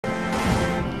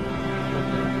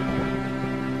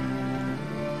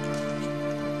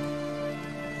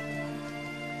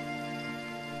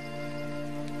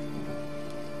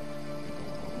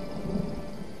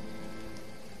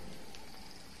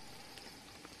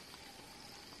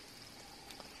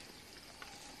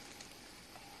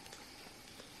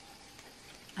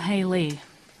Hey, Lee.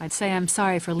 I'd say I'm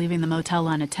sorry for leaving the motel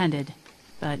unattended,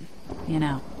 but, you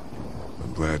know.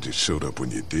 I'm glad you showed up when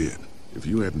you did. If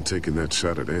you hadn't taken that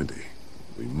shot at Andy,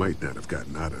 we might not have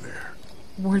gotten out of there.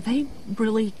 Were they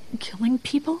really killing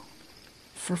people?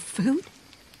 For food?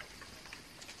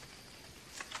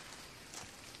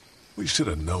 We should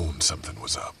have known something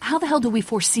was up. How the hell do we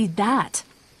foresee that?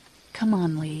 Come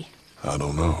on, Lee. I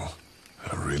don't know.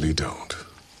 I really don't.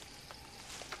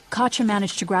 Katjaa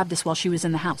managed to grab this while she was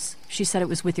in the house. She said it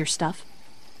was with your stuff.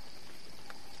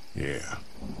 Yeah.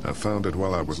 I found it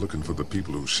while I was looking for the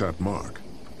people who shot Mark.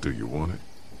 Do you want it?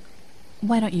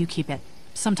 Why don't you keep it?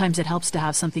 Sometimes it helps to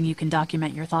have something you can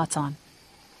document your thoughts on.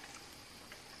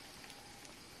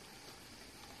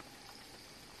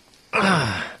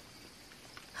 How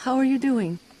are you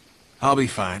doing? I'll be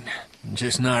fine.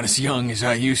 Just not as young as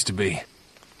I used to be.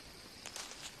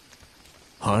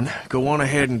 Hun, go on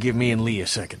ahead and give me and Lee a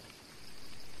second.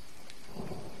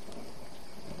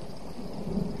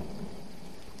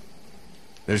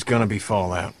 There's gonna be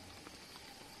fallout.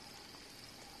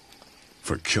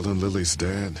 For killing Lily's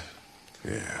dad?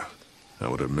 Yeah, I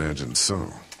would imagine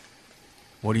so.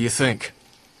 What do you think?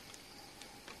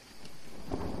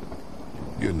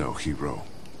 You're no hero.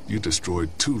 You destroyed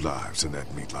 2 lives in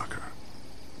that meat locker.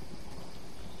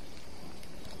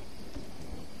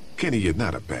 Kenny, you're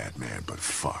not a bad man, but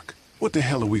fuck. What the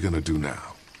hell are we gonna do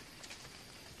now?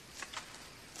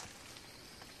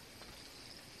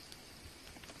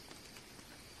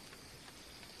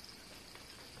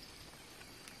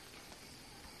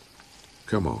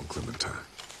 Come on, Clementine.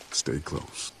 Stay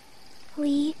close.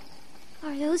 Lee,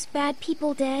 are those bad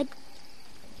people dead?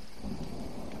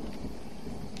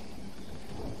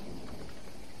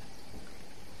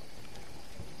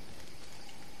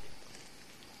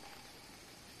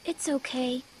 It's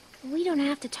okay. We don't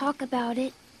have to talk about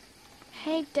it.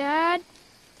 Hey, Dad.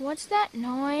 What's that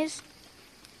noise?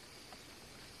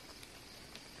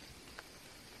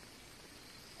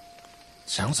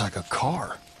 Sounds like a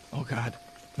car. Oh God,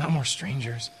 not more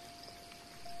strangers.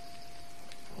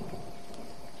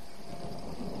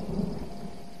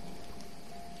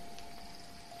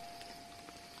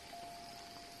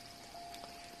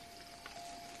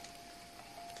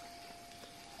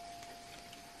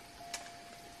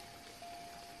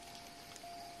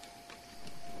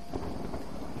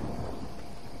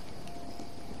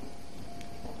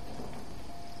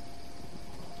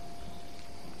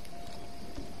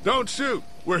 Don't shoot!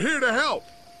 We're here to help!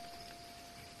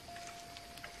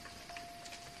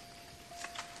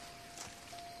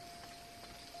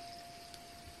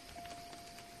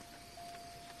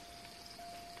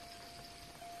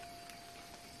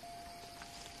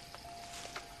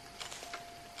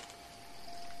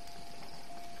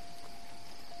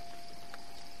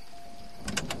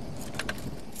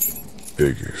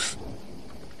 Figures.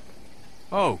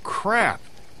 Oh, crap.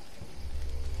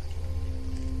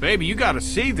 Baby, you gotta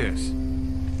see this.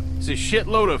 It's a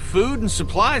shitload of food and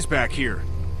supplies back here.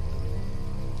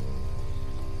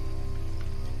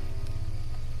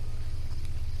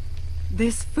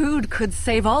 This food could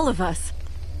save all of us.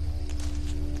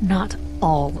 Not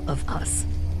all of us.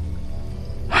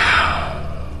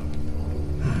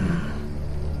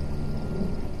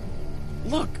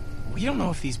 Look, we don't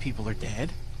know if these people are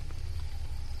dead.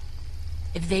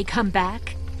 If they come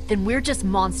back, then we're just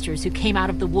monsters who came out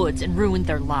of the woods and ruined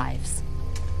their lives.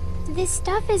 This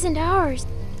stuff isn't ours.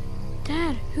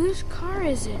 Dad, whose car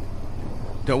is it?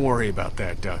 Don't worry about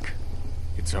that, Duck.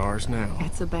 It's ours now.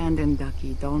 It's abandoned,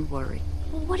 Ducky. Don't worry.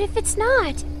 Well, what if it's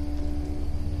not?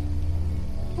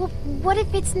 Well, what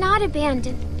if it's not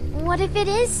abandoned? What if it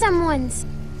is someone's?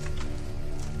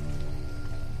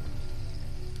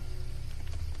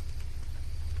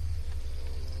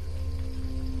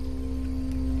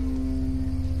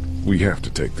 We have to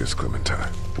take this,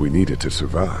 Clementine. We need it to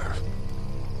survive.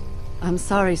 I'm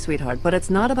sorry, sweetheart, but it's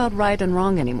not about right and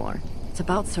wrong anymore. It's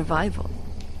about survival.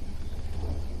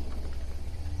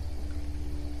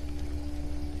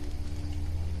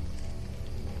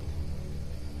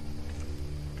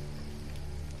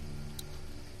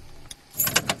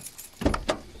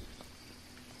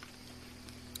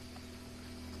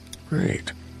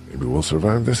 Great. Maybe we'll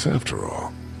survive this after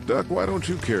all. Duck, why don't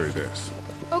you carry this?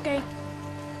 Okay.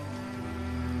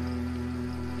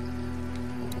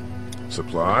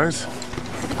 Supplies?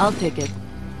 I'll take it.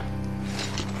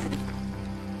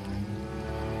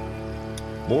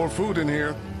 More food in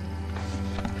here.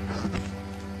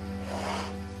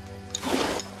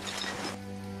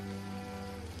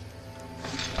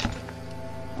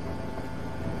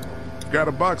 Got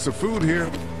a box of food here.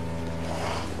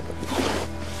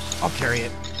 I'll carry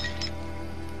it.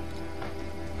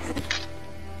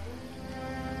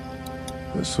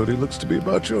 This hoodie looks to be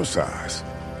about your size.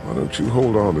 Why don't you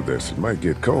hold on to this? It might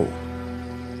get cold.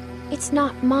 It's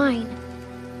not mine.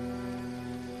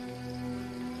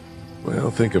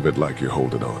 Well, think of it like you're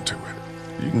holding on to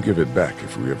it. You can give it back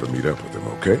if we ever meet up with him,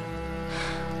 okay?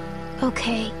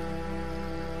 Okay.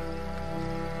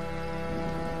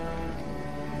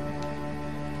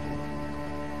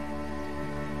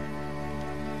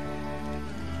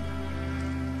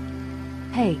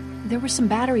 Hey, there were some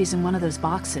batteries in one of those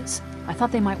boxes. I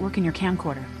thought they might work in your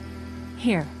camcorder.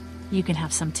 Here, you can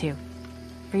have some too.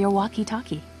 For your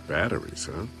walkie-talkie. Batteries,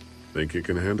 huh? Think you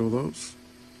can handle those?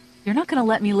 You're not gonna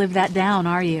let me live that down,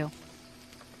 are you?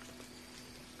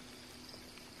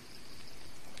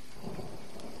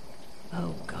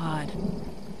 Oh, God.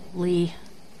 Lee,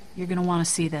 you're gonna want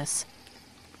to see this.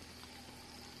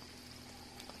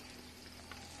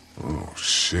 Oh,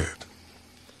 shit.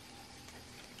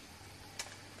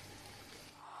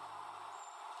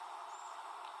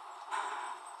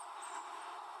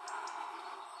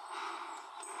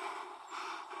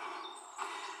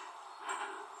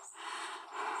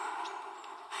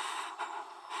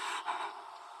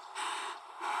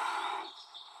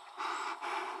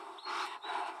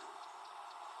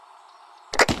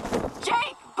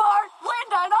 Jake, Bart,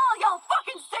 Linda, and all y'all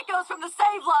fucking sickos from the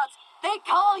save lots. They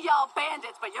call y'all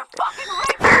bandits, but you're fucking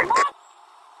rapists, what?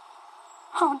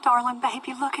 Oh, darling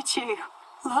baby, look at you.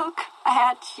 Look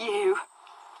at you.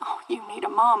 Oh, you need a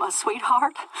mama,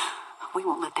 sweetheart. We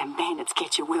won't let them bandits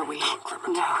get you, will we?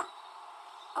 No.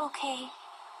 Okay.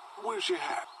 Where's your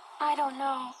hat? I don't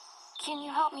know. Can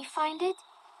you help me find it?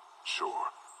 Sure.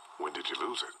 When did you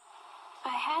lose it?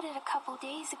 I had it a couple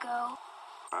days ago.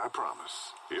 I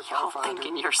promise. If Y'all I find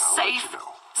thinking it, you're I'll safe? let you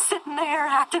know. Sitting there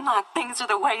acting like things are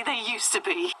the way they used to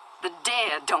be. The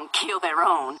dead don't kill their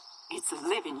own. It's the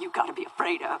living you gotta be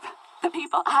afraid of. The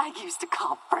people I used to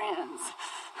call friends.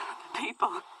 The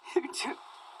people who do...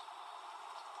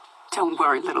 Don't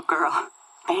worry, little girl.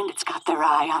 Bandits got their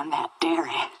eye on that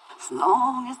dairy. As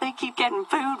long as they keep getting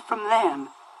food from them,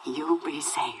 you'll be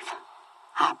safe.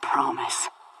 I promise.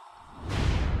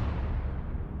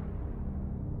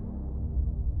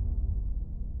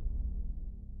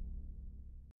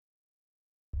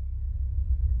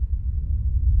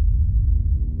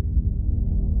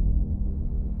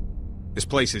 This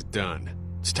place is done.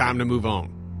 It's time to move on.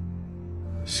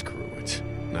 Screw it.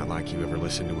 Not like you ever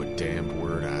listen to a damned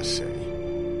word I say.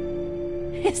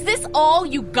 Is this all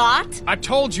you got? I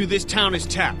told you this town is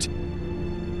tapped.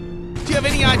 Do you have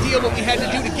any idea what we had to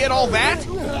do to get all that?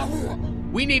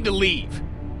 We need to leave.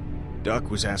 Duck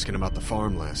was asking about the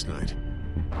farm last night.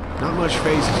 Not much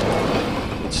phases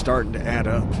yet. It's starting to add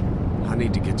up. I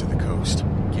need to get to the coast.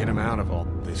 Get him out of all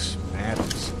this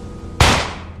madness.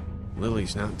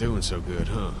 Lily's not doing so good,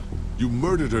 huh? You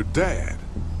murdered her dad.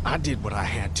 I did what I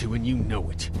had to, and you know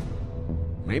it.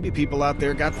 Maybe people out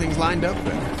there got things lined up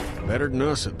better. Better than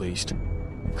us, at least.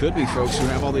 Could be folks who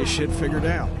have all this shit figured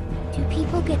out. Do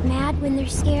people get mad when they're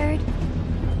scared?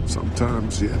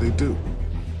 Sometimes, yeah, they do.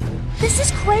 This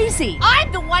is crazy.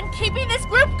 I'm the one keeping this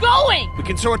group going. We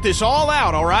can sort this all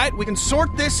out, all right? We can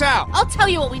sort this out. I'll tell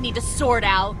you what we need to sort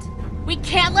out. We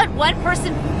can't let one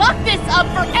person fuck this up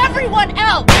for everyone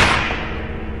else.